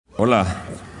Hola.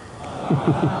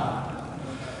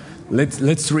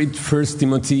 Let's read 1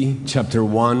 Timothy chapter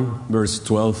 1, verse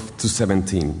 12 to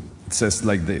 17. It says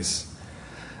like this.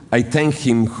 I thank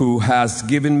him who has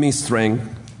given me strength,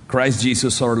 Christ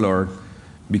Jesus our Lord,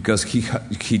 because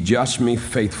he judged me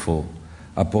faithful,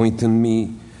 appointing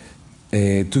me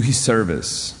to his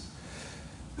service.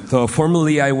 Though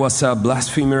formerly I was a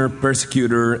blasphemer,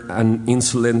 persecutor, and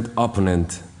insolent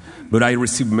opponent, but I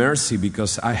received mercy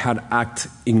because I had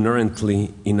acted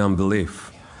ignorantly in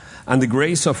unbelief. And the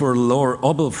grace of our Lord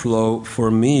overflowed for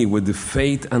me with the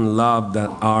faith and love that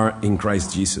are in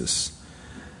Christ Jesus.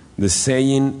 The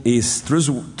saying is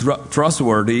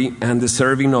trustworthy and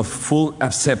deserving of full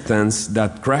acceptance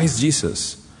that Christ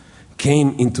Jesus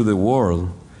came into the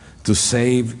world to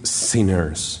save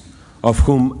sinners, of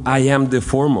whom I am the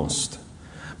foremost.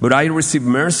 But I received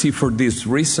mercy for this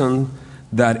reason,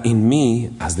 that in me,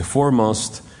 as the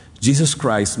foremost, Jesus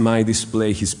Christ might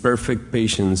display his perfect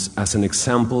patience as an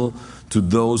example to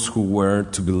those who were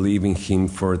to believe in him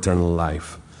for eternal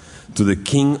life. To the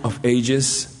King of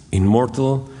ages,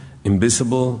 immortal,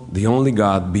 invisible, the only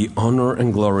God, be honor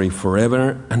and glory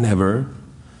forever and ever.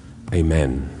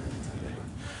 Amen.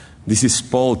 This is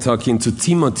Paul talking to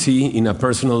Timothy in a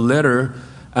personal letter,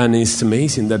 and it's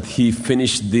amazing that he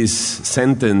finished this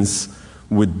sentence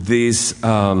with this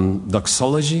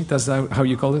doxology. That's how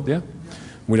you call it, yeah?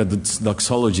 With a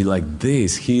doxology like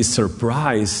this. He is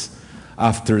surprised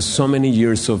after so many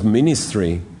years of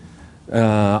ministry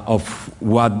of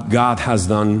what God has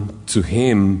done to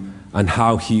him and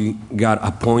how he got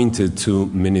appointed to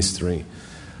ministry.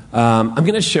 I'm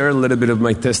going to share a little bit of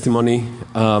my testimony.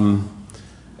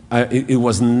 It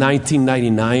was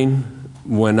 1999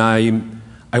 when I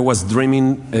was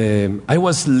dreaming. I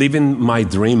was living my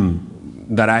dream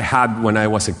that I had when I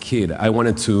was a kid. I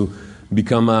wanted to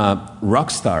become a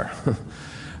rock star.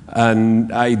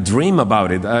 And I dream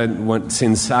about it.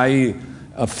 Since I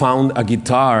found a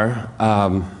guitar,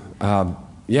 an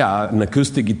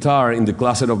acoustic guitar in the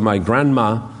closet of my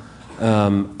grandma,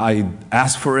 I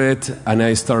asked for it, and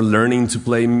I started learning to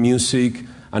play music,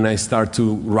 and I started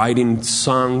to writing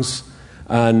songs.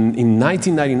 And in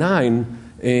 1999,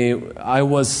 I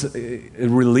was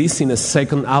releasing a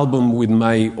second album with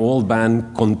my old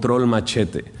band, Control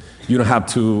Machete. You don't have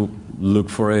to look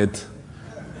for it.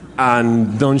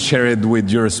 And don't share it with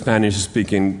your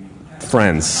Spanish-speaking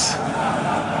friends.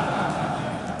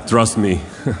 Trust me.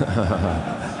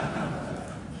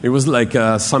 It was like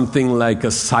something like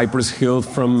a Cypress Hill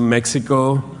from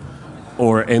Mexico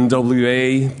or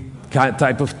NWA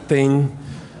type of thing.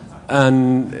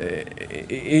 And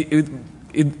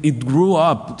it grew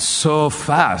up so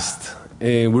fast.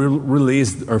 We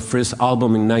released our first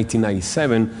album in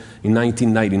 1997. In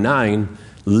 1999,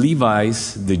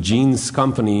 Levi's, the jeans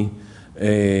company,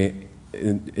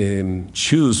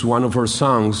 chose one of our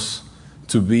songs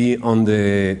to be on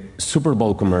the Super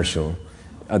Bowl commercial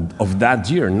of that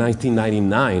year,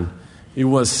 1999. It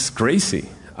was crazy.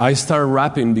 I started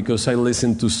rapping because I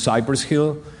listened to Cypress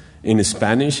Hill in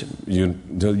Spanish. You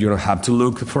don't have to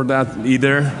look for that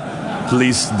either.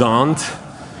 Please don't.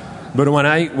 But when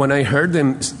I heard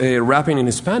them rapping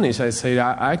in Spanish, I said,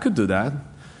 I could do that.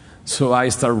 So I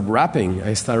started rapping.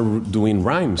 I started doing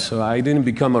rhymes. So I didn't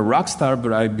become a rock star,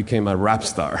 but I became a rap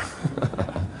star.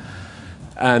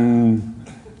 and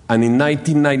in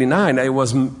 1999, I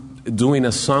was doing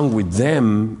a song with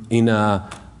them in a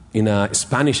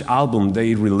Spanish album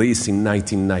they released in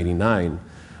 1999.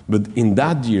 But in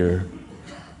that year,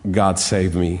 God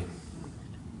saved me.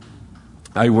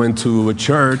 I went to a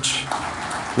church.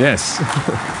 Yes.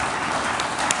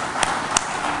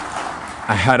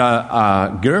 I had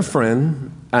a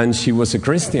girlfriend, and she was a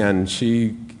Christian.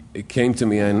 She came to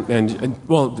me, and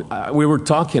we were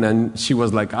talking, and she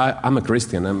was like, I'm a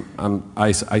Christian.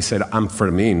 I said, I'm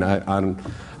Fermin. I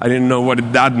didn't know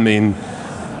what that meant.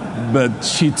 But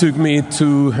she took me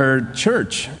to her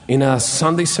church in a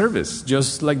Sunday service,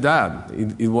 just like that.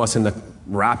 It wasn't a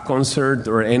rap concert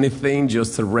or anything,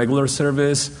 just a regular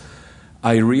service.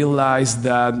 I realized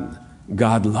that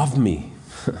God loved me.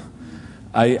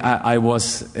 I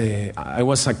was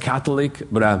a Catholic,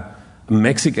 but a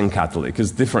Mexican Catholic.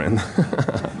 It's different.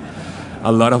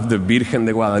 A lot of the Virgen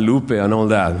de Guadalupe and all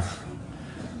that.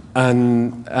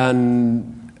 And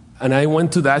I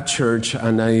went to that church,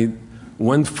 and I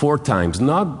went 4 times,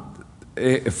 not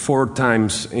 4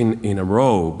 times in a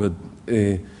row, but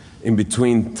in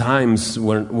between times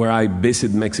where I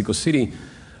visited Mexico City.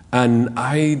 And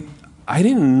I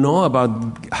didn't know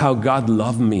about how God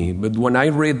loved me, but when I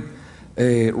read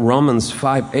Romans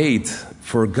 5:8,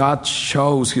 for God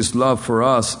shows his love for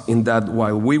us in that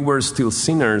while we were still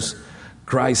sinners,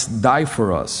 Christ died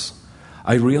for us,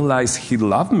 I realized He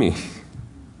loved me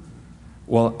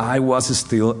while I was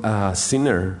still a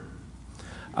sinner.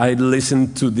 I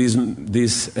listened to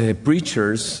these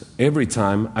preachers every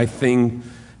time. I think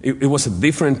it was a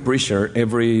different preacher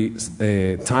every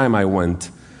time I went.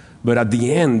 But at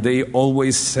the end, they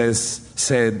always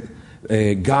said,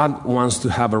 God wants to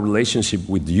have a relationship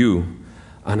with you.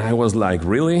 And I was like,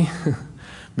 really?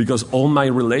 Because all my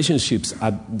relationships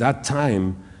at that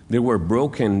time, they were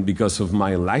broken because of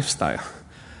my lifestyle.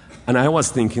 And I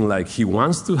was thinking, like, He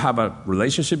wants to have a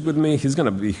relationship with me, He's going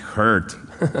to be hurt.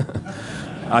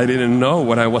 I didn't know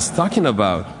what I was talking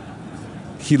about.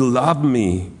 He loved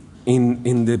me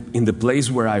in the place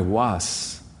where I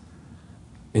was.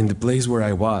 In the place where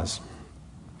I was.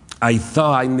 I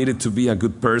thought I needed to be a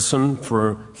good person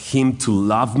for Him to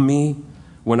love me.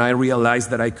 When I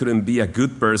realized that I couldn't be a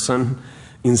good person,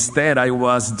 instead I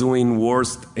was doing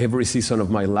worst every season of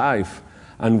my life.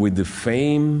 And with the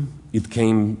fame, it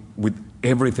came with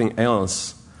everything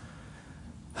else.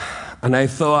 And I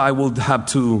thought I would have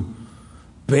to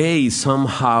pay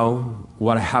somehow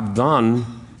what I have done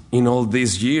in all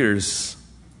these years.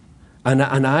 And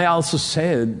I also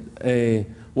said,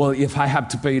 well, if I have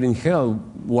to pay it in hell,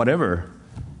 whatever.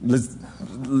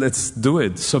 Let's do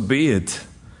it. So be it.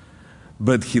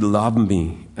 But He loved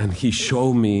me, and He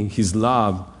showed me His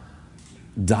love,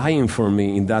 dying for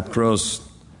me in that cross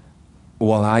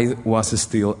while I was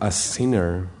still a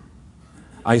sinner.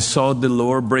 I saw the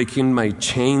Lord breaking my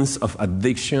chains of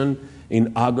addiction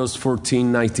in August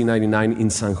 14, 1999 in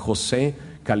San Jose,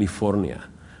 California.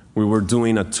 We were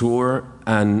doing a tour,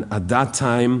 and at that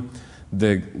time,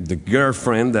 the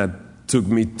girlfriend that took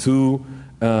me to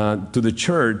the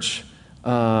church,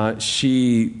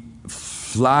 she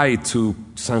fly to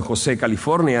San Jose,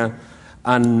 California,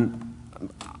 and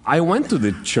I went to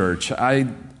the church. I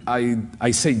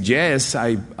said yes,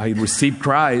 I received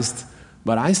Christ,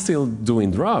 but I still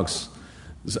doing drugs.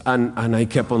 And I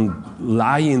kept on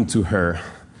lying to her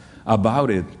about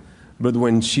it. But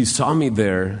when she saw me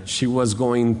there, she was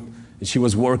working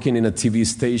in a TV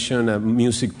station, a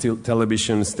music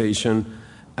television station,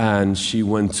 and she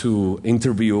went to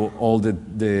interview all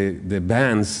the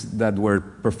bands that were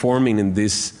performing in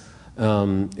this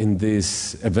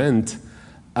event.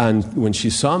 And when she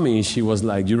saw me, she was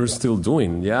like, "You're still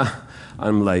doing, yeah?"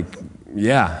 I'm like,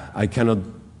 "Yeah, I cannot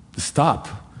stop."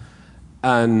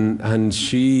 And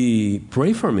she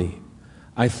prayed for me.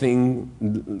 I think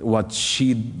what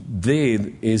she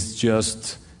did is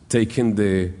just taking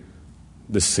the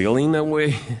ceiling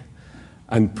away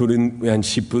and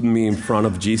she put me in front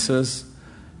of Jesus.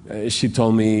 She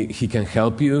told me, He can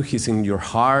help you. He's in your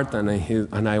heart.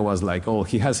 And I was like, oh,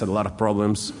 He has a lot of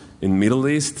problems in Middle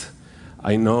East.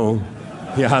 I know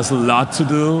He has a lot to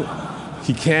do.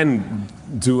 He can't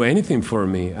do anything for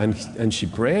me. And she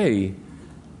prayed.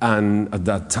 And at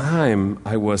that time,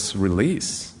 I was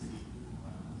released.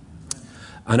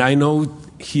 And I know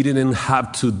He didn't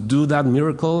have to do that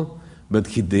miracle, but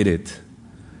He did it.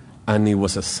 And it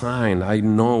was a sign. I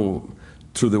know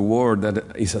through the Word that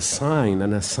it's a sign,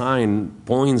 and a sign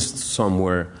points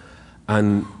somewhere.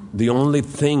 And the only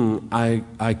thing I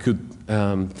could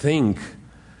think,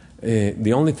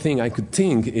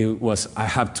 it was, I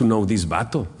have to know this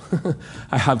battle.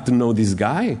 I have to know this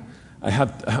guy.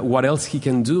 What else he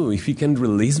can do? If he can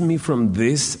release me from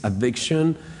this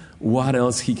addiction, what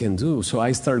else he can do? So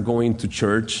I started going to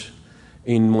church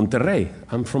in Monterrey.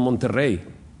 I'm from Monterrey,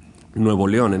 Nuevo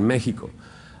León, in Mexico.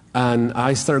 And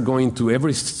I started going to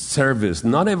every service,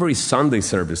 not every Sunday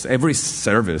service, every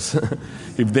service.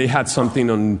 If they had something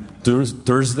on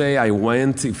Thursday, I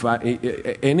went.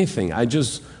 Anything. I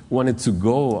just wanted to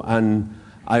go. And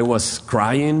I was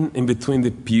crying in between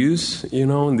the pews,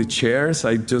 in the chairs.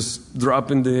 I just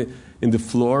dropped in the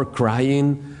floor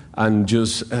crying and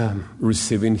just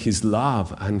receiving His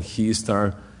love. And He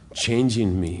started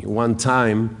changing me. One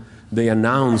time, they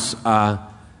announced a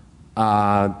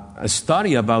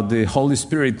study about the Holy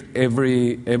Spirit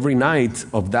every night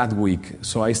of that week.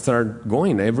 So I started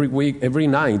going every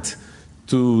night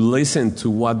to listen to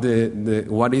what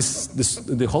is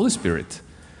the Holy Spirit.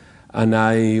 And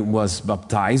I was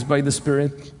baptized by the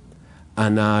Spirit,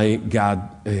 and I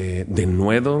got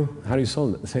denuedo. How do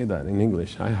you say that in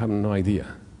English? I have no idea.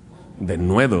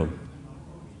 Denuedo.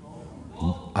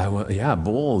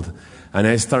 Bold. And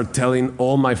I started telling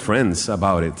all my friends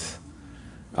about it.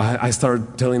 I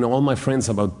started telling all my friends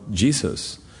about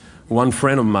Jesus. One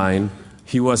friend of mine,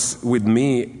 he was with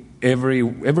me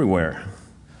everywhere.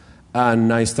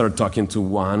 And I started talking to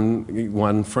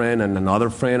one friend and another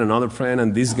friend,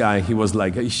 and this guy, he was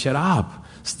like, "Hey, shut up.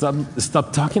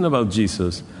 Stop talking about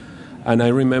Jesus." And I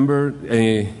remember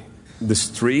the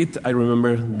street. I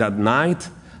remember that night.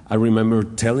 I remember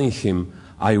telling him,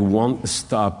 I won't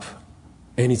stop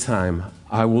anytime.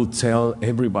 I will tell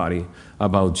everybody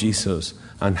about Jesus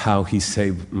and how he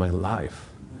saved my life.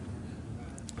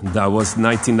 That was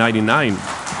 1999.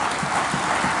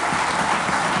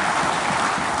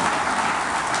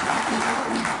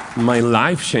 My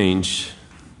life changed.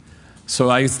 So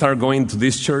I started going to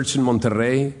this church in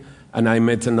Monterrey, and I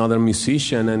met another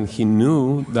musician, and he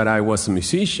knew that I was a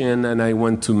musician, and I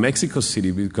went to Mexico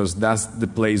City because that's the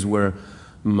place where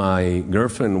my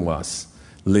girlfriend was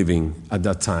living at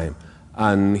that time.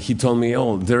 And he told me,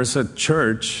 oh, there's a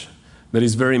church that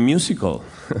is very musical.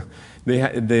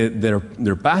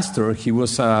 Their pastor, he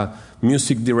was a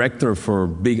music director for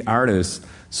big artists,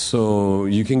 so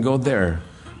you can go there.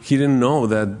 He didn't know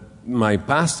that my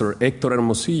pastor, Hector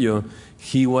Hermosillo,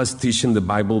 he was teaching the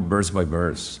Bible verse by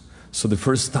verse. So the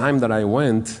first time that I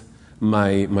went,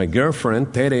 my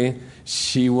girlfriend, Tere,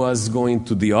 she was going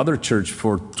to the other church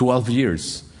for 12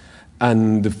 years.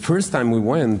 And the first time we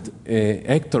went,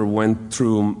 Hector went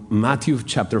through Matthew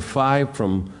chapter 5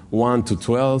 from 1 to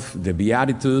 12, the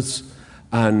Beatitudes,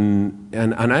 and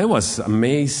I was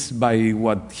amazed by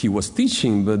what he was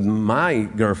teaching, but my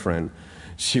girlfriend,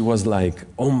 she was like,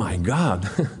 oh my God,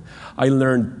 I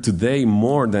learned today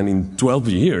more than in 12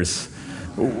 years.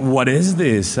 What is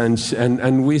this?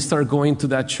 And we started going to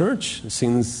that church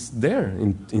since there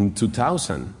in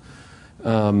 2000.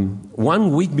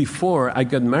 1 week before I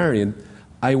got married,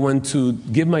 I went to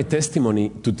give my testimony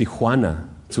to Tijuana,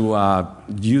 to a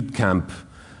youth camp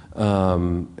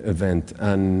event.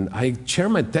 And I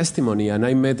shared my testimony, and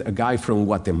I met a guy from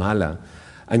Guatemala.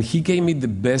 And he gave me the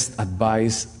best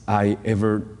advice I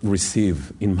ever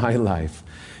received in my life.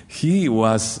 He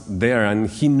was there, and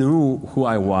he knew who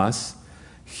I was.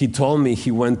 He told me he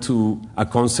went to a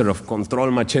concert of Control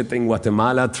Machete in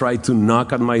Guatemala, tried to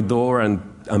knock at my door and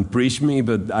preach me,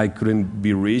 but I couldn't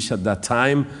be reached at that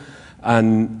time.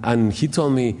 And he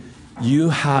told me, you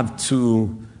have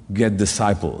to get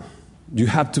disciple. You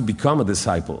have to become a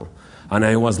disciple. And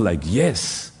I was like,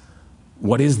 yes.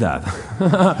 What is that?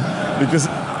 Because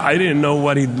I didn't know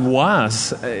what it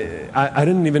was. I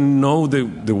didn't even know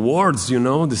the words,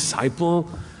 disciple.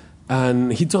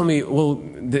 And he told me, well,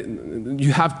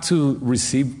 you have to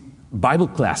receive Bible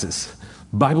classes,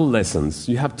 Bible lessons.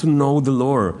 You have to know the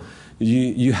Lord.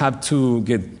 You have to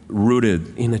get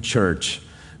rooted in a church.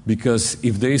 Because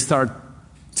if they start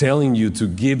telling you to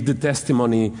give the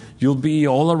testimony, you'll be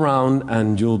all around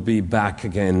and you'll be back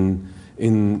again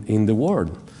in the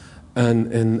Word.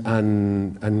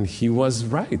 And he was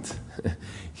right.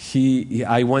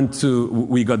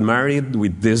 We got married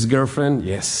with this girlfriend,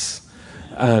 yes.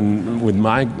 And with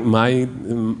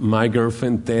my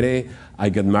girlfriend, Tere, I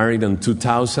got married in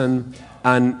 2000.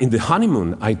 And in the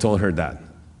honeymoon, I told her that.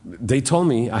 They told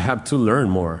me I have to learn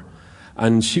more.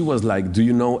 And she was like, do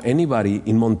you know anybody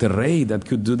in Monterrey that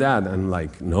could do that? I'm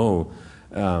like, no.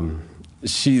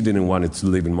 She didn't want to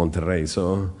live in Monterrey,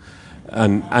 so...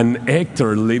 And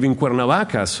Hector lived in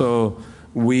Cuernavaca, so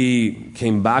we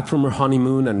came back from our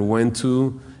honeymoon and went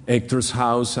to Hector's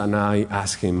house, and I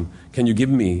asked him, can you give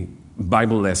me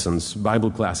Bible lessons,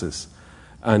 Bible classes?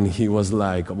 And he was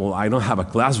like, well, I don't have a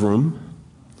classroom,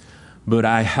 but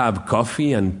I have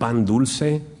coffee and pan dulce.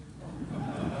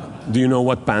 Do you know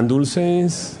what pan dulce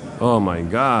is? Oh my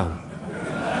God.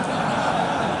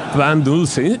 Pan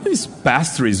dulce is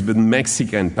pastries, but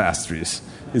Mexican pastries.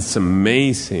 It's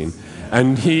amazing.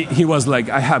 And he was like,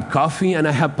 I have coffee and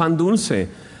I have pan dulce.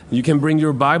 You can bring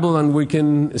your Bible and we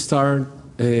can start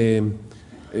learning.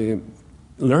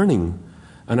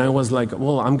 And I was like,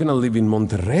 well, I'm going to live in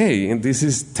Monterrey, and this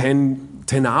is 10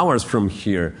 hours from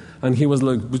here. And he was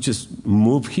like, we just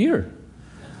move here.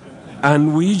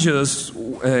 And we just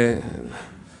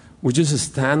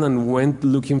stand and went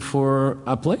looking for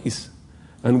a place.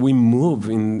 And we moved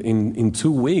in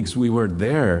 2 weeks. We were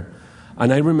there.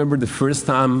 And I remember the first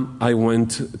time I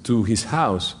went to his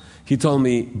house, he told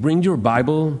me, bring your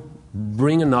Bible,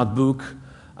 bring a notebook,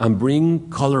 and bring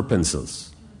color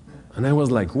pencils. And I was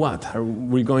like, what? Are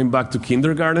we going back to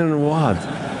kindergarten or what?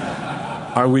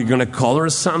 Are we going to color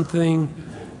something?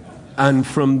 And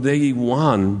from day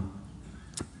one,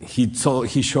 he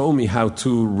showed me how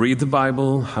to read the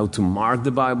Bible, how to mark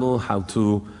the Bible, how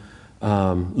to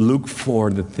look for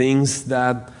the things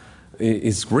that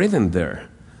is written there.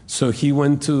 So he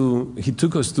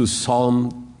took us to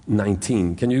Psalm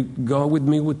 19. Can you go with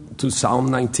me to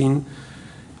Psalm 19?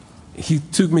 He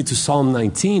took me to Psalm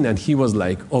 19, and he was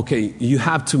like, okay, you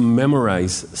have to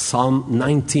memorize Psalm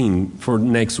 19 for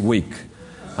next week.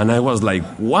 And I was like,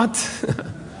 what?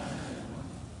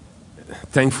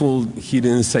 thankful he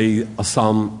didn't say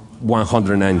Psalm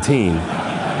 119.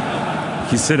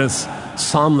 He said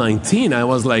Psalm 19. I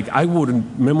was like, I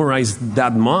wouldn't memorize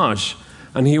that much.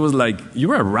 And he was like,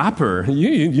 you're a rapper.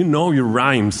 You know your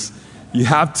rhymes. You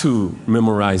have to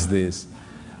memorize this.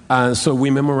 And so we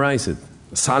memorize it.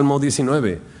 Salmo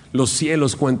 19. Los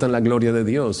cielos cuentan la gloria de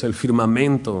Dios. El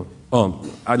firmamento. Oh,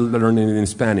 I learned it in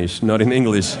Spanish, not in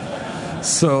English.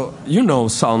 So, you know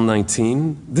Psalm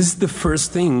 19. This is the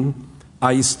first thing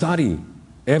I study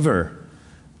ever.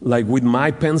 Like with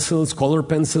my pencils, color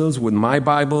pencils, with my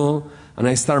Bible. And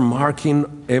I start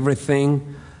marking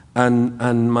everything.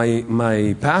 And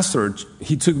my pastor,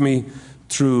 he took me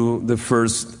through the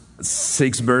first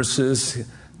 6 verses,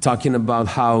 talking about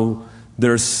how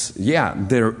there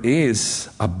is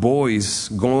a voice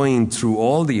going through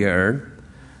all the earth,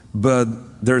 but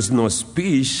there's no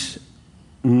speech,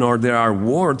 nor there are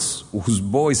words whose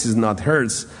voice is not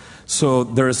heard. So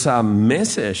there's a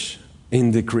message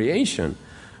in the creation.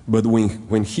 But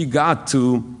when he got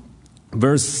to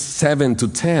verse 7 to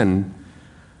 10,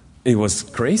 it was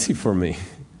crazy for me.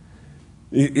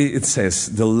 It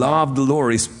says, the law of the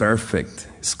Lord is perfect,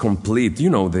 it's complete. You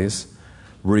know this.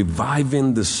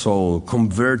 Reviving the soul,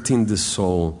 converting the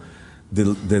soul.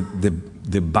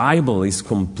 The Bible is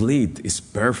complete, is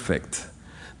perfect.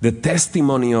 The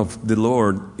testimony of the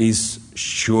Lord is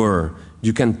sure.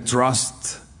 You can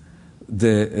trust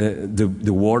the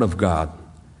Word of God.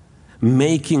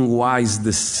 Making wise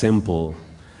the simple.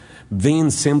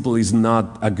 Being simple is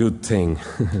not a good thing.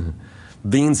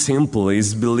 Being simple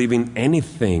is believing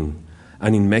anything.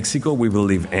 And in Mexico, we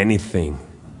believe anything.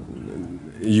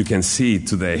 You can see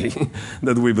today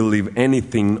that we believe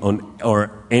anything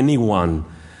or anyone.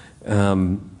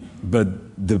 But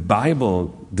the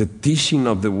Bible, the teaching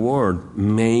of the Word,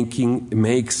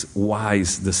 makes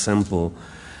wise the simple.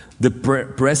 The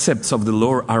precepts of the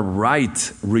Lord are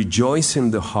right, rejoice in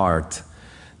the heart.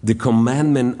 The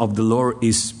commandment of the Lord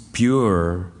is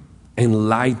pure,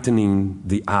 enlightening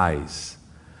the eyes.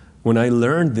 When I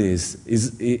learned this,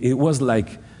 it was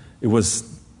like it was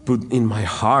put in my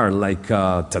heart like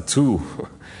a tattoo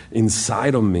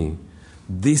inside of me.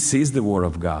 This is the Word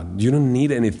of God. You don't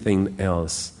need anything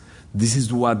else. This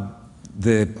is what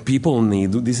the people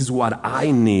need. This is what I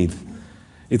need.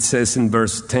 It says in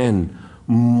verse 10,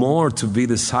 more to be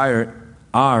desired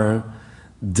are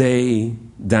they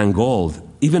than gold,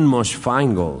 even much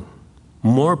fine gold,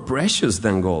 more precious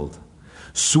than gold,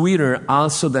 sweeter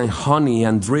also than honey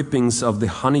and drippings of the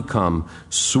honeycomb,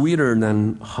 sweeter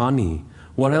than honey.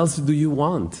 What else do you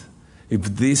want? If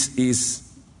this is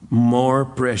more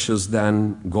precious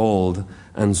than gold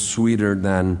and sweeter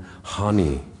than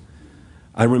honey.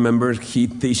 I remember he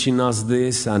teaching us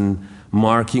this and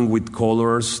marking with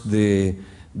colors the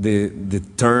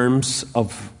terms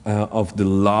of the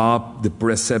law, the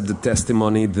precept, the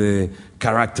testimony, the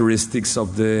characteristics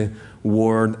of the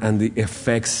word, and the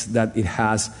effects that it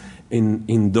has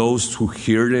in those who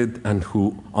hear it and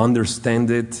who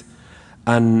understand it.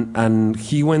 And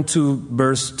he went to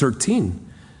verse 13.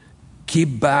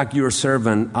 Keep back your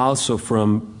servant also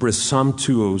from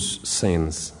presumptuous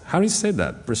sins. How do you say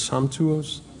that?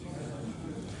 Presumptuous?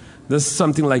 That's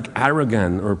something like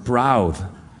arrogant or proud.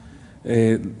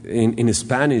 In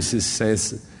Spanish it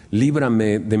says,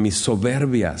 líbrame de mis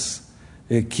soberbias.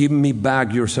 Keep me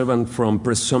back, your servant, from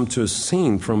presumptuous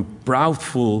sin, from a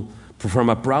proudful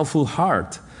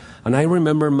heart. And I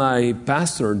remember my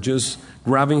pastor just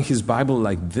grabbing his Bible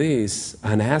like this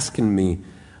and asking me,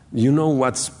 you know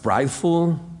what's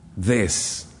prideful?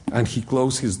 This. And he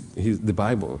closed the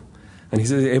Bible. And he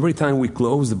said, every time we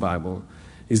close the Bible,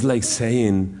 it's like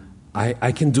saying,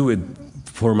 I can do it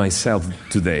for myself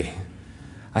today.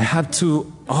 I have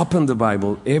to open the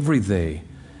Bible every day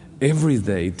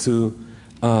to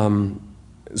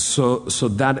so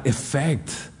that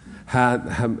effect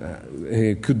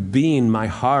could be in my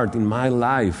heart, in my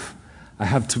life. I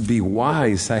have to be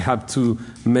wise. I have to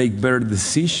make better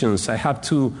decisions. I have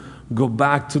to go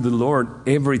back to the Lord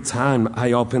every time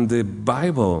I open the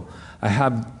Bible. I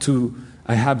have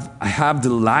the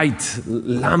light,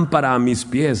 lámpara a mis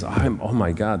pies. Oh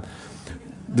my God.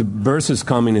 The verses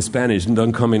come in Spanish and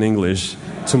don't come in English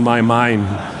to my mind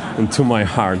and to my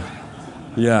heart.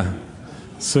 Yeah.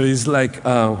 So it's like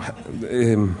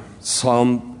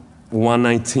Psalm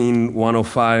 119,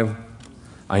 105.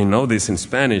 I know this in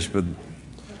Spanish, but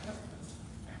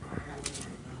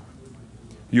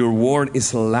your word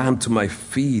is a lamp to my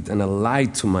feet and a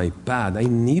light to my path. I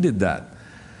needed that.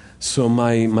 So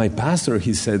my pastor,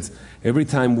 he said, every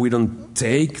time we don't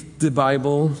take the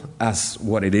Bible as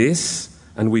what it is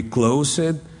and we close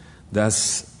it,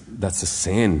 that's that's a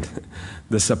sin.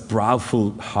 That's a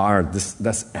proudful heart.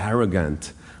 That's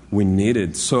arrogant. We need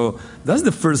it. So that's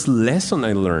the first lesson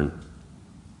I learned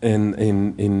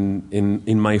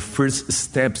in my first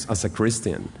steps as a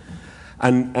Christian.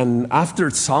 And after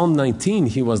Psalm 19,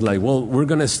 he was like, well, we're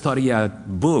going to study a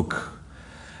book.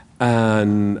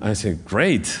 And I said,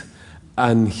 great.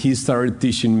 And he started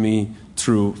teaching me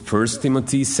through 1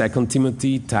 Timothy, 2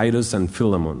 Timothy, Titus, and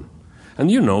Philemon. And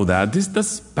you know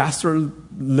that's pastoral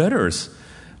letters.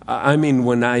 I mean,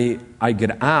 when I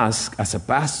get asked as a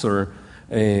pastor,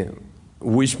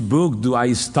 which book do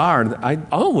I start? We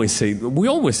always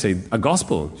say a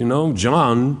gospel,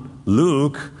 John,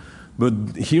 Luke. But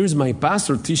here's my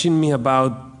pastor teaching me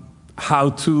about how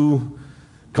to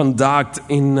conduct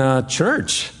in a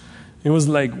church. It was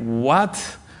like, what?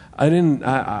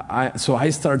 So I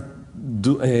started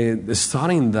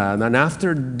studying that. And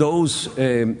after those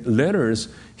letters,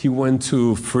 he went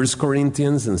to 1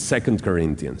 Corinthians and 2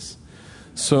 Corinthians.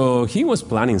 So he was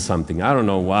planning something. I don't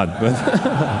know what,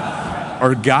 but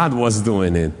or God was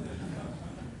doing it.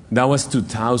 That was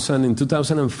 2000. In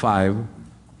 2005,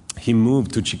 he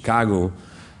moved to Chicago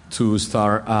to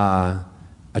start a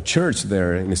church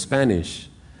there in Spanish.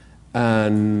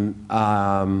 And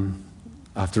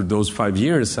after those 5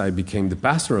 years, I became the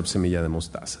pastor of Semilla de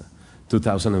Mostaza.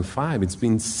 2005, it's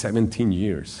been 17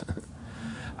 years.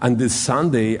 And this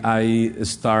Sunday, I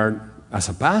start as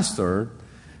a pastor.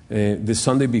 The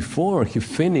Sunday before, he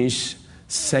finished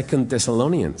 2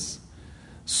 Thessalonians.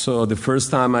 So the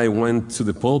first time I went to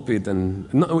the pulpit,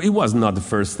 and no, it was not the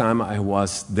first time I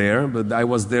was there, but I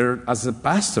was there as a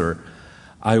pastor.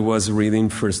 I was reading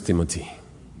 1 Timothy.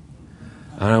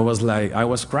 And I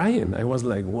was crying. I was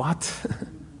like, what?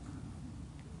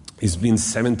 It's been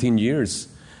 17 years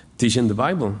teaching the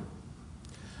Bible,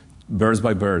 verse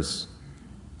by verse.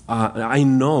 I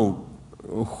know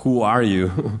who are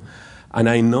you, and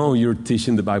I know you're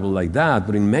teaching the Bible like that,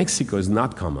 but in Mexico it's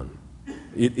not common.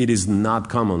 It is not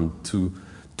common to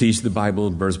teach the Bible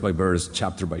verse by verse,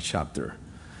 chapter by chapter.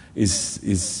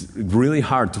 It's really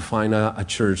hard to find a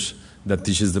church that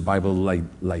teaches the Bible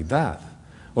like that.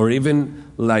 Or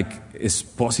even like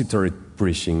expository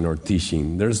preaching or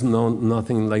teaching. There's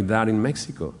nothing like that in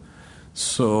Mexico.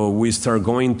 So we start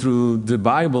going through the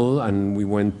Bible, and we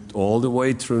went all the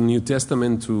way through New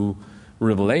Testament to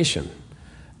Revelation.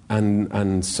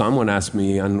 And someone asked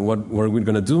me, and what are we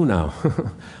going to do now?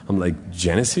 I'm like,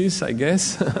 Genesis, I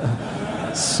guess?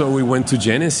 So we went to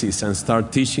Genesis and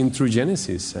started teaching through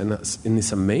Genesis. And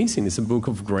it's amazing. It's a book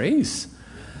of grace.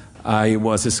 I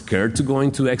was scared to go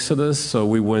into Exodus, so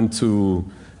we went to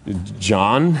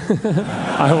John.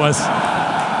 I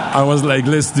was like,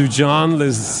 let's do John,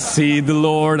 let's see the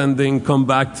Lord, and then come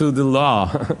back to the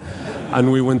law.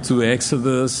 And we went to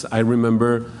Exodus. I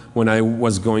remember when I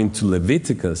was going to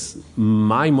Leviticus,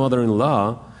 my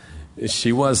mother-in-law,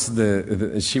 she was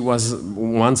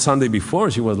one Sunday before,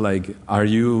 she was like, are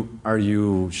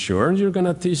you sure you're going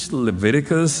to teach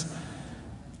Leviticus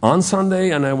on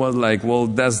Sunday? And I was like, well,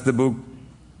 that's the book,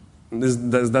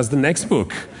 that's the next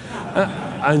book.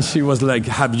 And she was like,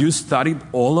 have you studied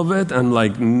all of it? I'm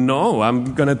like, no,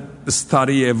 I'm going to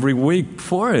study every week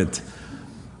for it.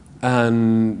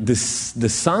 And the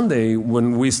Sunday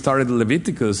when we started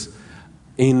Leviticus,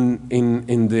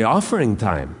 in the offering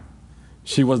time,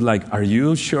 she was like, are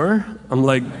you sure? I'm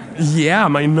like, yeah,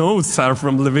 my notes are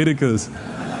from Leviticus.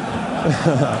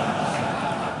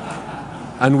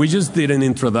 And we just did an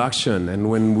introduction. And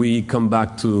when we come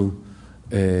back to,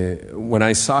 when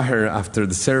I saw her after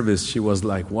the service, she was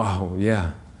like, wow,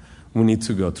 yeah, we need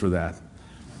to go through that.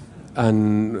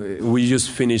 And we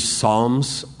just finished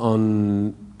Psalms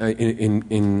in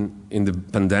the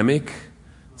pandemic,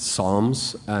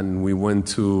 Psalms, and we went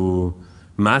to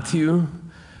Matthew,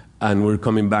 and we're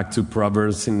coming back to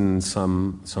Proverbs in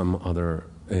some other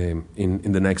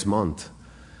in the next month,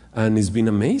 and it's been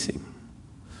amazing.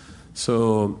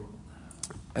 So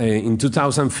in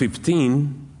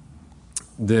 2015,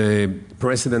 the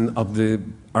president of the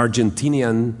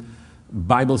Argentinian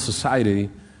Bible Society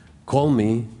called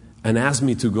me and asked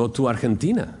me to go to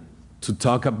Argentina to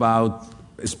talk about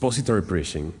expository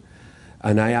preaching.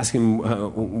 And I asked him,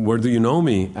 where do you know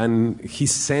me? And he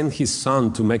sent his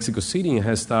son to Mexico City,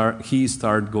 and he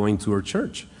started going to our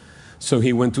church. So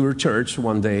he went to our church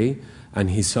one day, and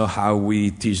he saw how we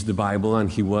teach the Bible, and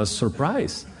he was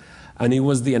surprised. And it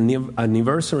was the 190th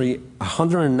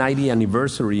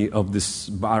anniversary of this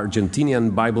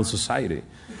Argentinian Bible Society.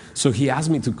 So he asked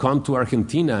me to come to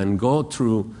Argentina and go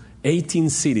through 18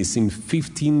 cities in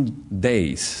 15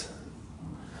 days.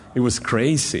 It was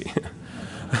crazy.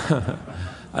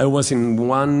 I was in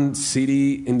one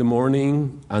city in the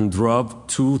morning and drove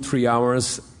 2-3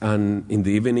 hours, and in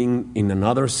the evening in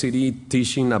another city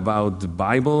teaching about the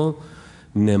Bible,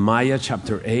 Nehemiah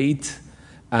chapter 8,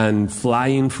 and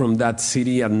flying from that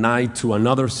city at night to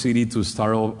another city to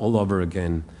start all over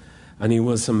again. And it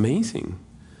was amazing.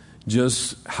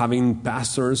 Just having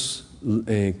pastors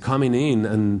coming in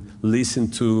and listen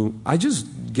to, I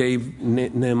just gave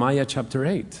Nehemiah chapter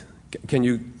 8. Can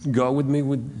you go with me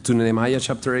to Nehemiah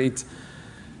chapter 8?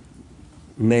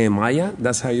 Nehemiah,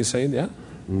 that's how you say it, yeah?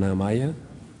 Nehemiah.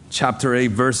 Chapter 8,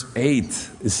 verse 8,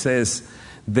 it says,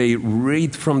 they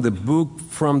read from the book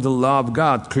from the law of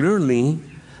God clearly,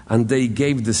 and they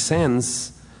gave the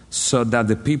sense so that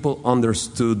the people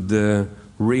understood the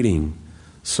reading.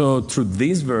 So through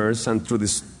this verse and through the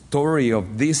story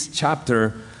of this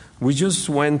chapter, we just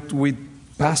went with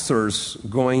pastors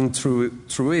going through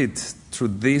it, through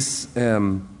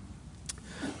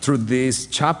this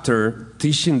chapter,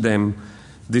 teaching them.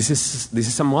 This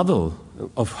is a model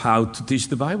of how to teach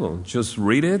the Bible. Just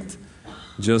read it.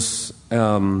 Just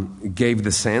gave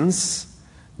the sense.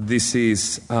 This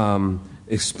is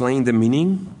explain the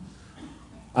meaning,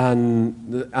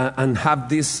 and have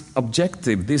this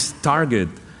objective, this target,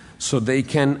 so they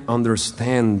can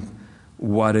understand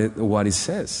what it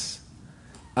says.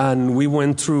 And we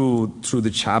went through the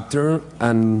chapter,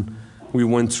 and we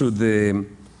went through the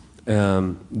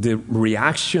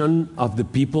reaction of the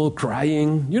people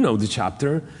crying. You know the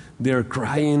chapter. They're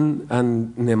crying,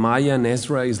 and Nehemiah and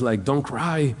Ezra is like, don't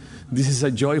cry. This is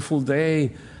a joyful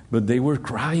day. But they were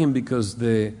crying because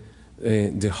the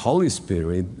Holy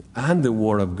Spirit and the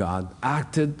Word of God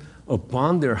acted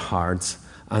upon their hearts,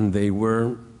 and they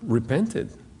were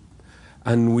repented.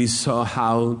 And we saw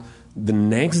how the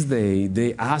next day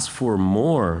they asked for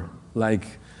more.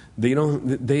 Like they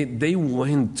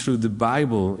went through the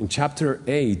Bible in chapter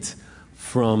 8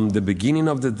 from the beginning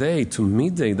of the day to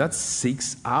midday. That's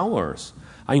 6 hours.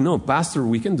 I know, Pastor,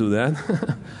 we can do that.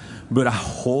 But a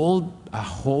whole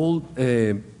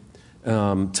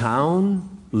town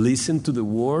listened to the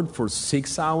word for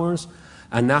 6 hours,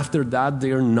 and after that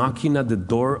they are knocking at the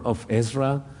door of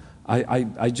Ezra.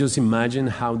 I just imagine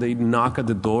how they knock at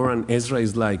the door, and Ezra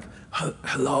is like,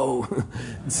 hello.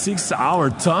 6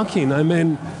 hours talking. I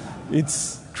mean,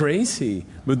 it's crazy.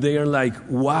 But they are like,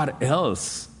 what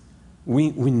else? We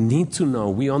need to know.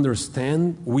 We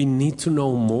understand. We need to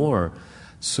know more.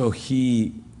 So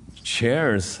he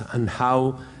shares on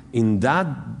how in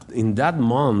that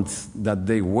month that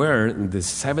they were, in the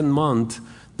 7th month,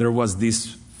 there was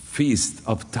this Feast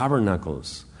of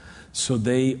Tabernacles. So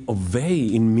they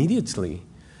obey immediately.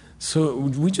 So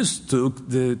we just took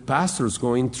the pastors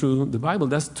going through the Bible.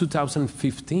 That's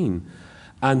 2015.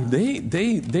 And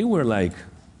they were like,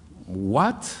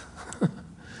 what?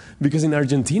 Because in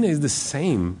Argentina it's the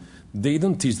same. They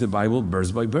don't teach the Bible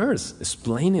verse by verse,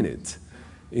 explaining it.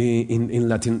 In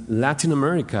Latin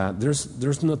America,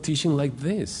 there's no teaching like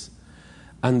this.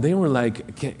 And they were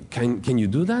like, can you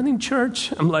do that in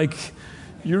church? I'm like,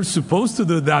 you're supposed to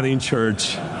do that in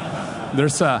church.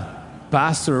 There's a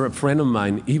pastor, a friend of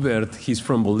mine, Ibert, he's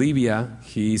from Bolivia.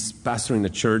 He's pastoring a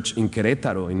church in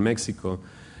Querétaro, in Mexico.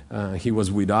 He was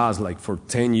with us like for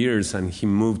 10 years, and he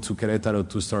moved to Querétaro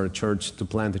to start a church, to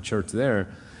plant a church there.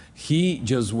 He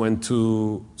just went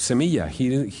to Semilla.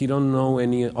 He don't know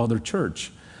any other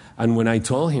church. And when I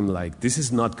told him, like, this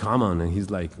is not common, and he's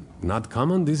like, not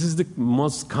common? This is the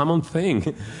most common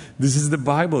thing. This is the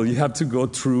Bible. You have to go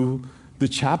through the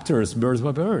chapters, verse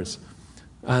by verse.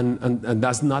 And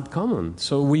that's not common.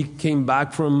 So we came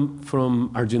back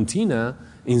from Argentina,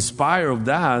 inspired of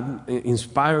that,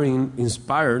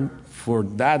 inspired for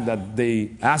that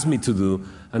they asked me to do.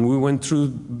 And we went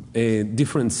through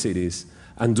different cities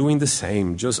and doing the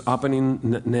same, just opening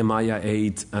Nehemiah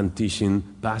 8 and teaching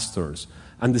pastors.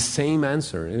 And the same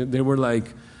answer. They were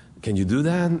like, can you do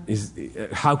that?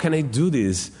 How can I do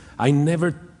this? I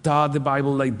never taught the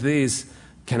Bible like this.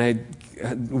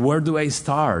 Where do I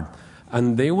start?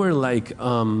 And they were like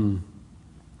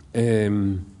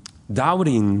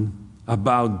doubting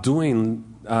about doing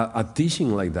a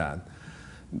teaching like that.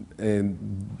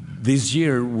 This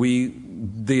year we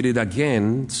did it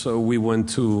again, so we went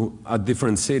to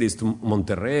different cities, to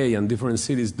Monterrey and different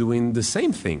cities doing the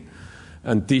same thing,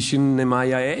 and teaching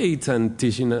Nehemiah 8 and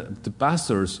teaching the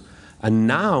pastors. And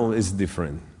now it's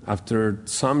different. After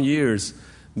some years,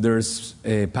 there's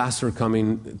a pastor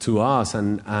coming to us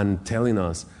and telling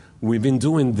us, we've been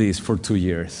doing this for 2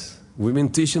 years. We've been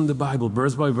teaching the Bible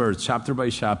verse by verse, chapter by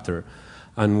chapter,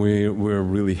 and we're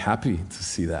really happy to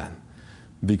see that,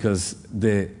 because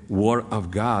the Word of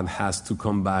God has to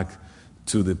come back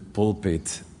to the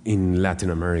pulpit in Latin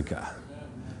America.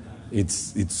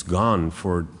 It's gone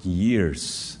for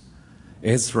years.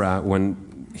 Ezra,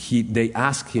 when they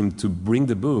asked him to bring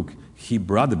the book, he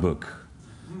brought the book.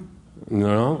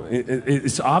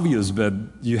 It's obvious, but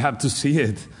you have to see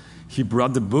it. He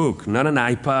brought the book, not an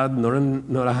iPad,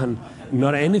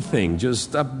 not anything,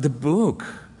 just the book.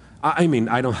 I mean,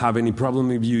 I don't have any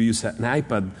problem if you use an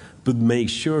iPad, but make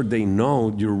sure they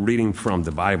know you're reading from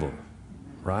the Bible,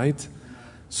 right?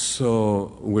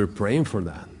 So we're praying for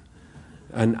that.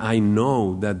 And I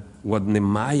know that what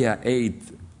Nehemiah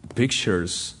 8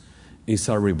 pictures is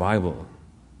a revival.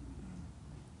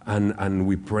 And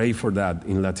we pray for that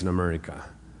in Latin America,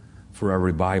 for a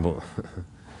revival.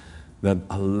 That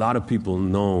a lot of people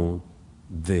know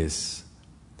this,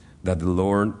 that the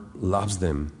Lord loves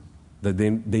them, that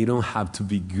they don't have to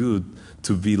be good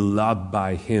to be loved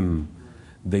by Him.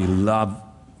 He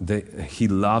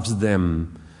loves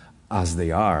them as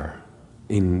they are,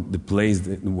 in the place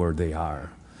where they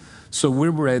are. So we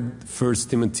read 1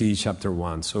 Timothy chapter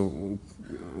 1. So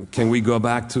can we go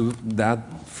back to that,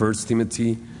 1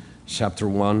 Timothy chapter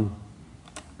 1?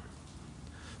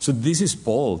 So this is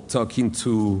Paul talking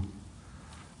to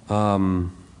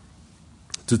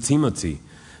Timothy.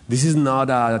 This is not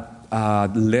a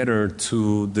letter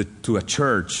to a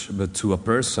church, but to a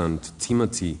person, to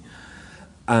Timothy.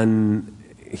 And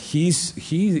he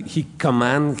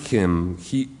commanded him,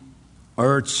 he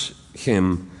urged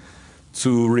him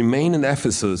to remain in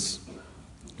Ephesus.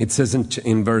 It says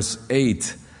in verse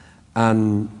 8,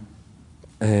 and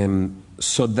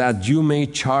so that you may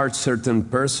charge certain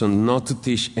persons not to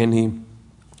teach any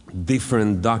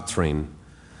different doctrine.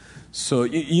 So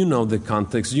you know the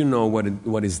context, you know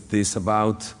what is this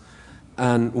about.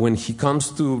 And when he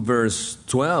comes to verse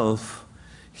 12,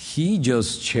 he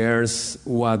just shares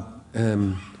what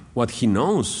he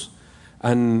knows.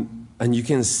 And you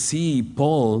can see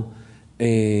Paul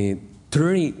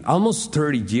almost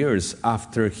 30 years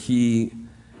after he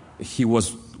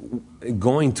was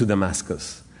going to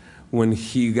Damascus, when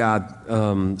he got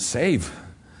saved,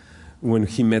 when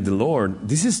he met the Lord.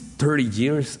 This is 30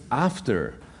 years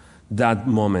after that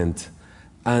moment.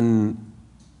 And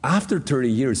after 30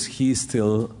 years, he is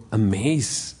still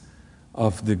amazed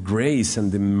of the grace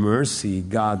and the mercy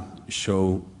God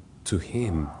showed to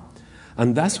him.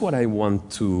 And that's what I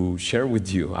want to share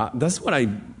with you. That's what I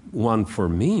want for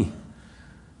me.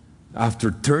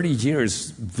 After 30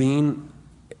 years, being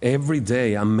every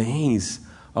day amazed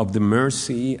of the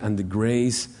mercy and the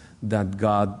grace that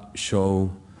God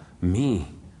showed me.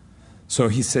 So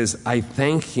he says, I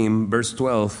thank Him, verse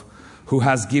 12, who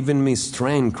has given me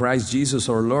strength, Christ Jesus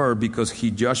our Lord, because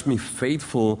He judged me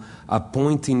faithful,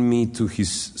 appointing me to His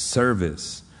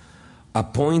service.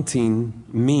 Appointing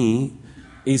me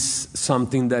is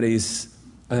something that is,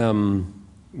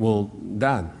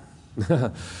 that.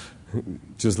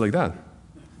 Just like that.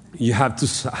 You have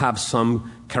to have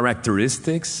some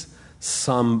characteristics,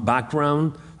 some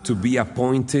background to be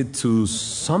appointed to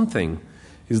something.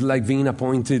 It's like being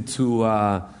appointed to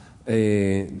a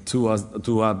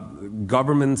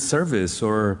government service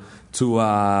or to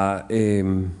a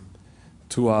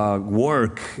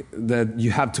work that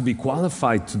you have to be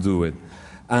qualified to do it.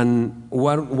 And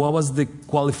what was the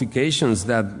qualifications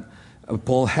that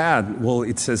Paul had? Well,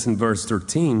 it says in verse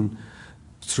 13,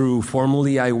 through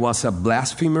formerly I was a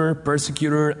blasphemer,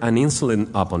 persecutor, and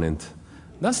insolent opponent.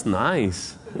 That's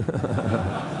nice.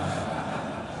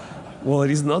 Well,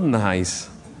 it is not nice,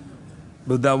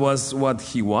 but that was what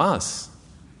he was.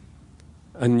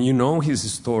 And you know his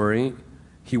story.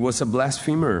 He was a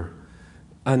blasphemer.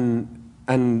 And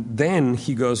then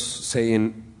he goes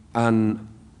saying,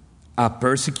 a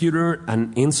persecutor,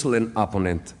 an insolent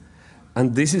opponent.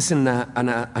 And this is an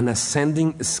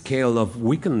ascending scale of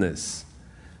wickedness,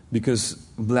 because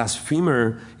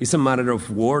blasphemer is a matter of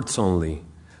words only.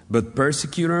 But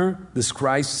persecutor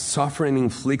describes suffering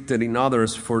inflicted in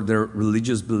others for their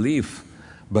religious belief.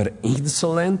 But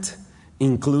insolent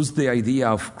includes the idea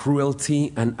of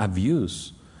cruelty and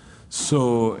abuse.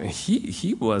 So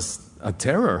he was a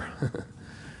terror.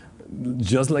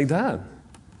 Just like that.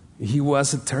 He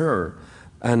was a terror.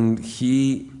 And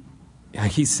he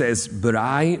says, but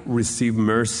I receive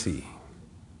mercy.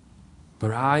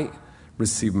 But I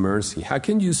receive mercy. How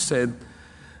can you say,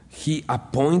 He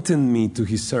appointed me to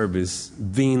His service,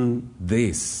 being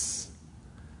this?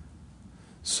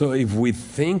 So if we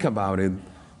think about it,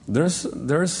 there's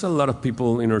a lot of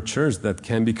people in our church that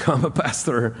can become a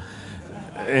pastor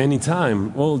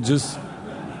anytime. Well, just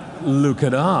look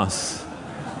at us,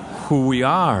 who we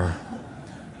are.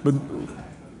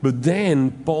 But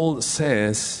then Paul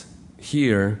says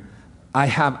here, I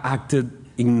have acted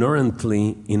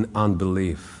ignorantly in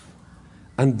unbelief.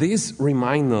 And this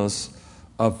reminds us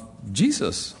of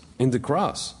Jesus in the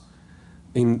cross.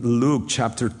 In Luke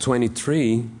chapter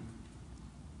 23,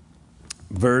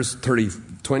 verse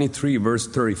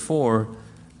 34,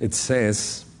 it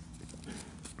says,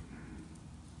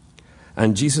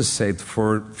 and Jesus said,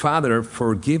 Father,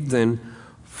 forgive them,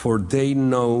 for they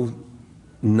know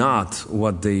not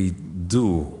what they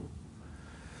do.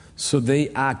 So they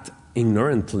act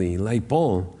ignorantly, like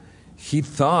Paul. He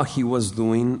thought he was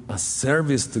doing a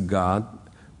service to God,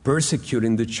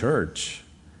 persecuting the church.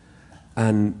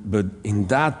 But in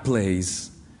that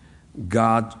place,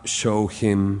 God showed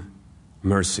him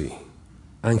mercy.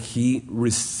 And he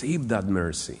received that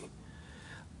mercy.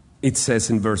 It says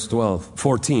in verse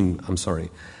 14,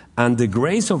 and the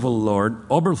grace of the Lord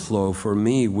overflowed for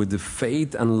me with the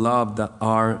faith and love that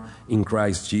are in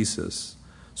Christ Jesus.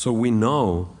 So we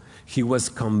know he was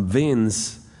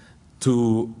convinced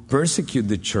to persecute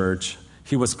the church.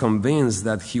 He was convinced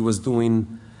that he was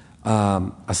doing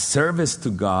a service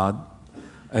to God,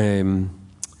 and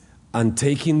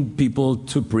taking people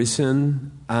to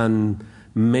prison and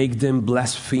make them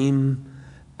blaspheme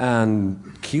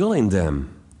and killing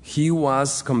them. He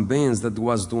was convinced that he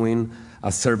was doing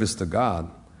a service to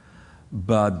God.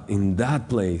 But in that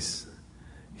place,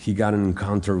 he got an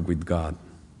encounter with God.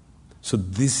 So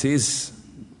this is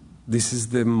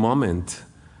the moment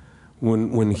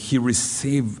when he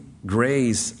received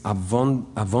grace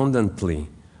abundantly,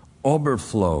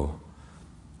 overflow.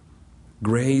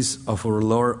 Grace of our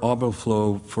Lord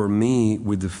overflow for me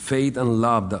with the faith and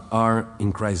love that are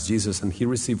in Christ Jesus. And he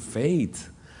received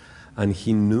faith. And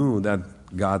he knew that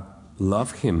God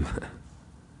loved him.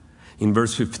 In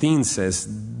verse 15 says,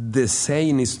 the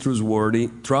saying is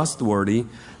trustworthy,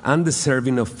 and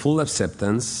deserving of full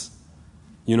acceptance.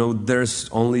 You know, there's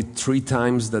only 3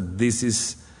 times that this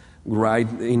is right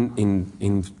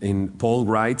in Paul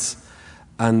writes.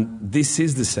 And this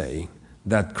is the saying,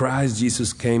 that Christ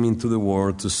Jesus came into the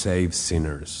world to save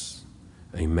sinners.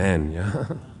 Amen. Yeah?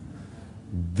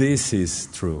 This is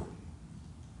true.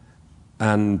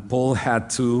 And Paul had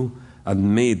to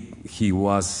admit he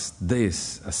was a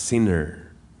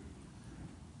sinner.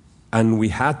 And we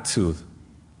had to.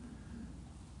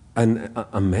 And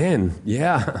amen.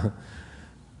 Yeah.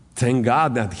 Thank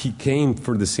God that he came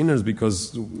for the sinners,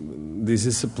 because this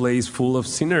is a place full of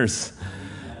sinners.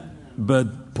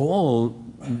 But Paul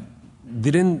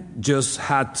didn't just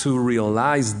have to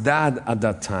realize that at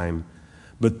that time,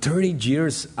 but 30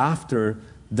 years after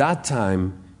that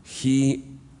time, he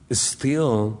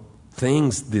still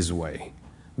thinks this way,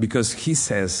 because he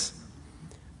says,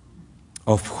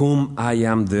 of whom I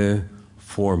am the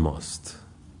foremost.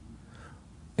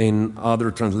 In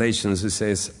other translations, it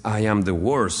says, I am the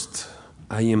worst,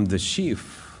 I am the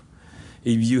chief.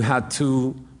 If you had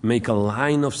to make a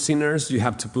line of sinners, you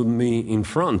have to put me in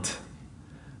front.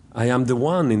 I am the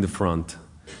one in the front.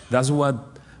 That's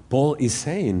what Paul is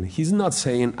saying. He's not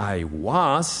saying I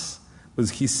was, but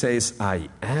he says I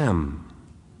am.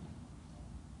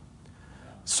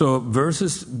 So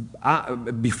verses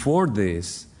before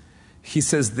this, he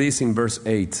says this in verse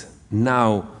 8.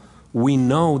 Now, we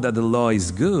know that the law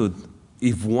is good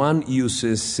if one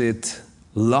uses it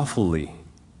lawfully.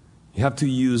 You have to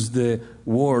use the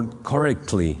word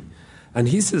correctly. And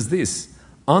he says this,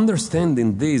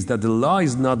 understanding this, that the law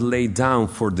is not laid down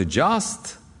for the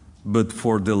just, but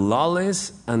for the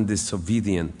lawless and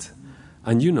disobedient.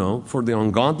 And for the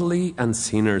ungodly and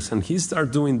sinners. And he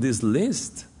starts doing this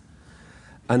list.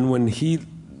 And when he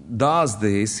does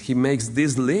this, he makes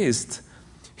this list,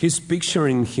 he's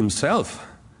picturing himself.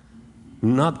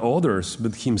 Not others,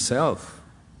 but himself.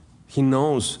 He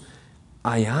knows,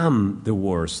 I am the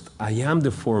worst. I am the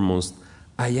foremost.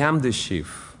 I am the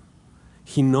chief.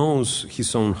 He knows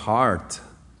his own heart,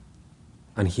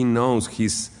 and he knows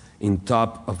he's in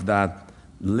top of that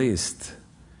list.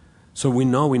 So we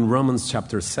know in Romans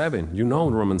chapter 7,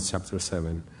 Romans chapter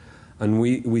 7, and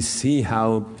we see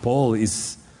how Paul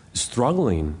is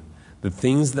struggling. The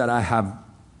things that I have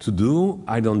to do,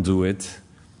 I don't do it.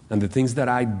 And the things that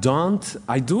I don't,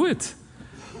 I do it.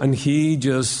 And he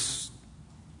just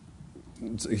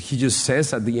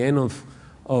says at the end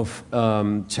of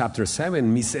chapter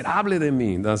 7, miserable de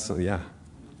mí.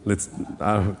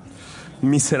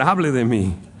 Miserable de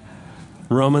mí.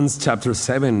 Romans chapter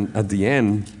 7, at the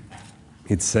end,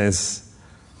 it says,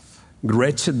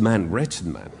 wretched man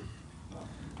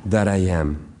that I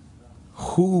am.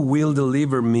 Who will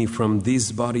deliver me from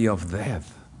this body of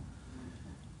death?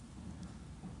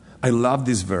 I love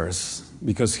this verse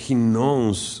because he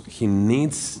knows he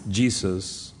needs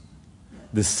Jesus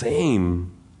the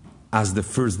same as the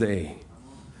first day,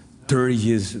 30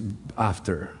 years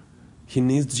after. He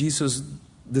needs Jesus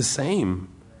the same.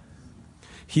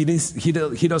 He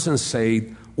doesn't say,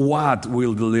 what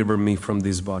will deliver me from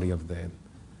this body of death?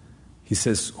 He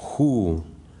says, who?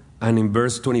 And in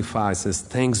verse 25 says,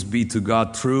 thanks be to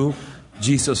God through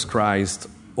Jesus Christ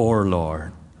our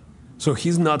Lord. So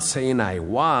he's not saying I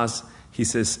was, he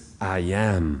says I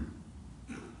am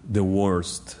the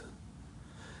worst.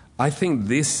 I think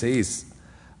this is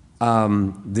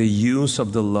the use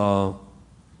of the law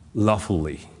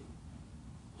lawfully.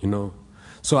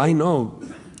 So I know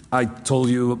I told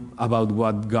you about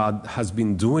what God has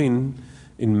been doing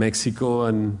in Mexico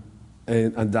and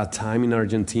at that time in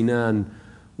Argentina, and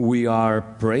we are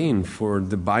praying for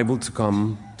the Bible to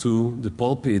come to the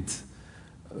pulpit,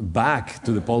 back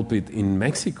to the pulpit in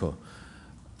Mexico.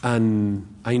 And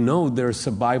I know there's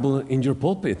a Bible in your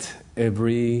pulpit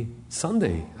every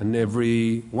Sunday and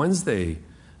every Wednesday,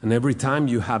 and every time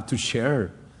you have to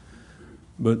share.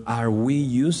 But are we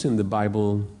using the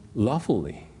Bible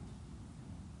lawfully?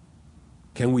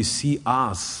 Can we see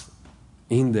us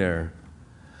in there?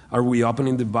 Are we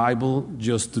opening the Bible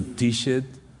just to teach it?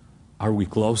 Are we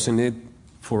closing it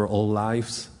for all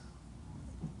lives?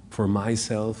 For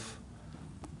myself?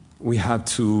 We have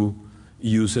to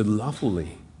use it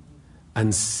lawfully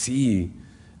and see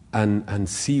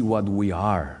what we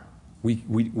are.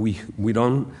 We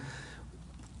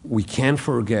can't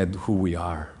forget who we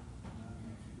are.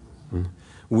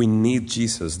 We need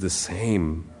Jesus the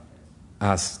same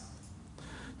as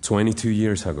 22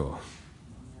 years ago.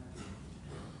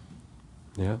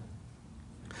 Yeah.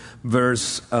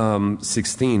 Verse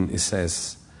 16, it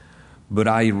says, but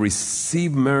I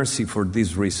receive mercy for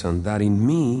this reason, that in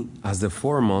me, as the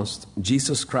foremost,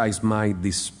 Jesus Christ might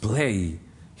display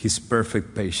his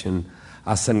perfect patience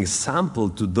as an example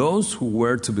to those who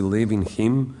were to believe in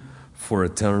him for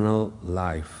eternal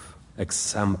life.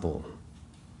 Example.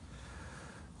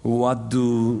 What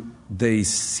do they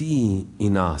see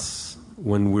in us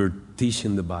when we're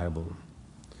teaching the Bible?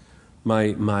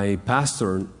 My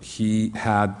pastor, he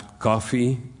had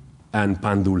coffee and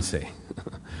pan dulce.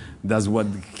 That's what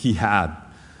he had.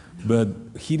 But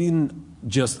he didn't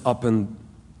just open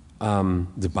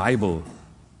the Bible.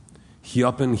 He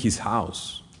opened his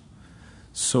house.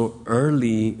 So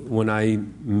early when I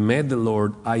met the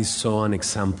Lord, I saw an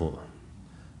example.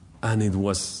 And it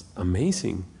was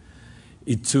amazing.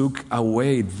 It took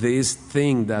away this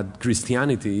thing that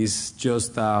Christianity is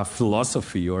just a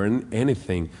philosophy or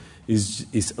anything.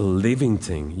 It's a living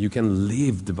thing. You can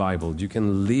live the Bible. You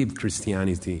can live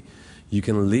Christianity. You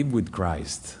can live with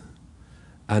Christ.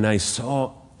 And I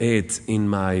saw it in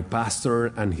my pastor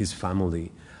and his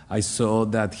family. I saw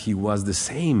that he was the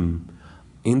same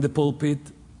in the pulpit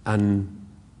and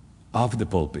off the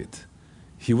pulpit.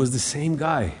 He was the same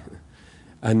guy.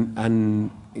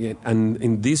 And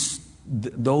in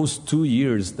those 2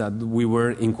 years that we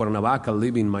were in Cuernavaca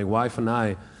living, my wife and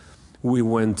I, we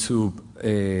went to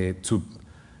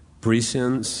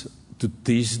prisons to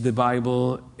teach the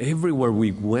Bible. Everywhere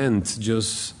we went,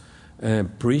 just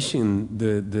preaching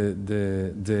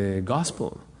the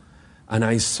gospel. And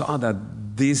I saw that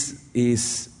this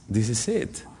is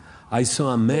it. I saw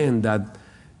a man that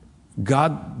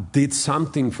God did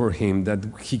something for him that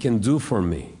he can do for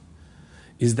me.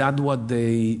 Is that what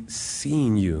they see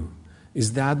in you?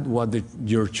 Is that what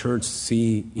your church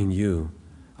see in you?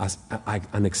 As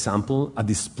an example, a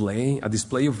display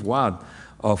of what?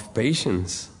 Of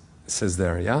patience, it says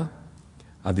there, yeah?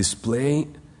 A display,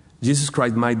 Jesus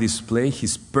Christ might display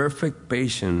his perfect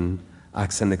patience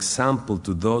as an example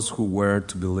to those who were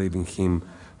to believe in him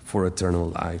for eternal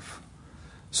life.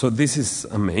 So this is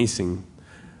amazing.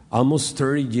 Almost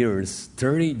 30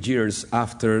 years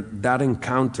after that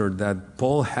encounter that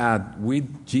Paul had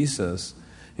with Jesus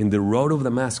in the road of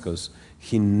Damascus,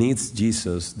 he needs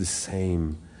Jesus the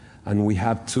same. And we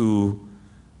have to,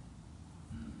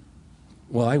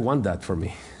 well, I want that for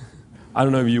me. I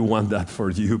don't know if you want that for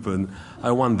you, but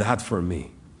I want that for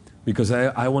me. Because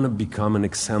I want to become an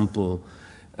example.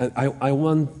 I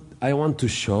want to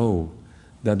show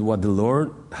that what the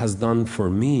Lord has done for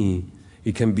me,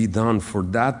 it can be done for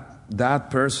that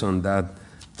person that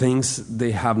thinks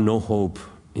they have no hope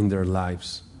in their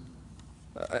lives.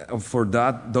 For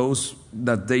those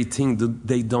that they think that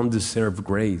they don't deserve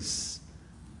grace.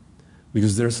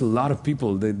 Because there's a lot of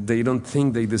people that they don't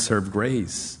think they deserve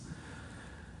grace.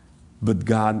 But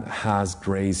God has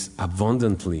grace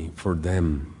abundantly for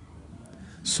them.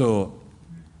 So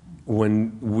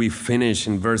when we finish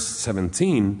in verse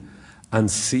 17 and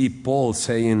see Paul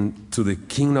saying to the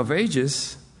King of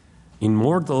ages,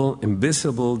 immortal,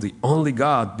 invisible, the only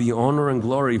God, be honor and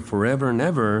glory forever and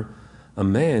ever,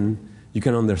 amen, you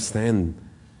can understand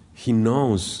he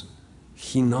knows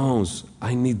He knows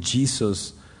I need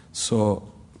Jesus,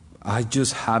 so I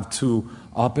just have to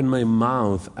open my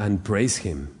mouth and praise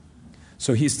him.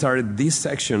 So he started this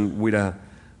section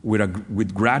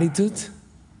with gratitude,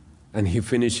 and he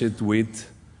finished it with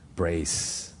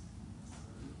praise.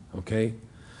 Okay?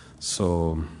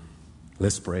 So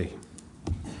let's pray.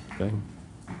 Okay?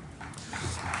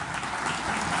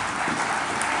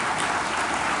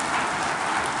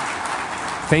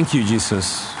 Thank you,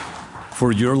 Jesus,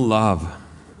 for your love.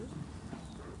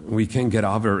 We can't get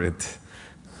over it.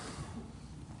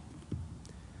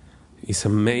 It's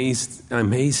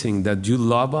amazing that you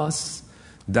love us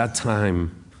that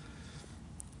time.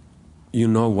 You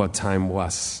know what time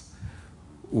was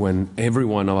when every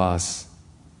one of us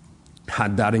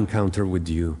had that encounter with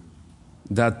you.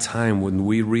 That time when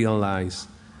we realized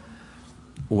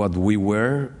what we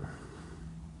were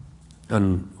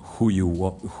and who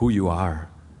you are.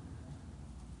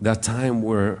 That time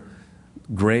where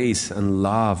grace and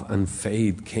love and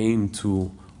faith came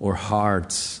to our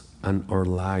hearts and our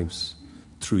lives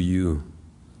through you.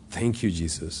 Thank you,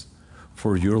 Jesus,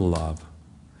 for your love.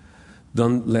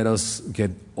 Don't let us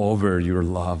get over your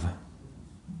love.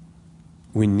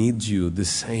 We need you the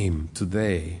same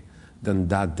today than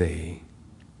that day.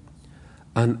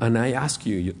 And I ask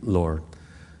you, Lord,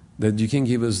 that you can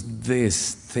give us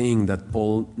this thing that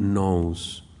Paul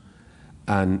knows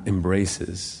and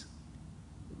embraces.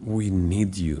 We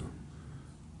need you.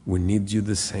 We need you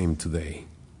the same today.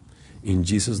 In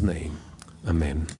Jesus' name, amen.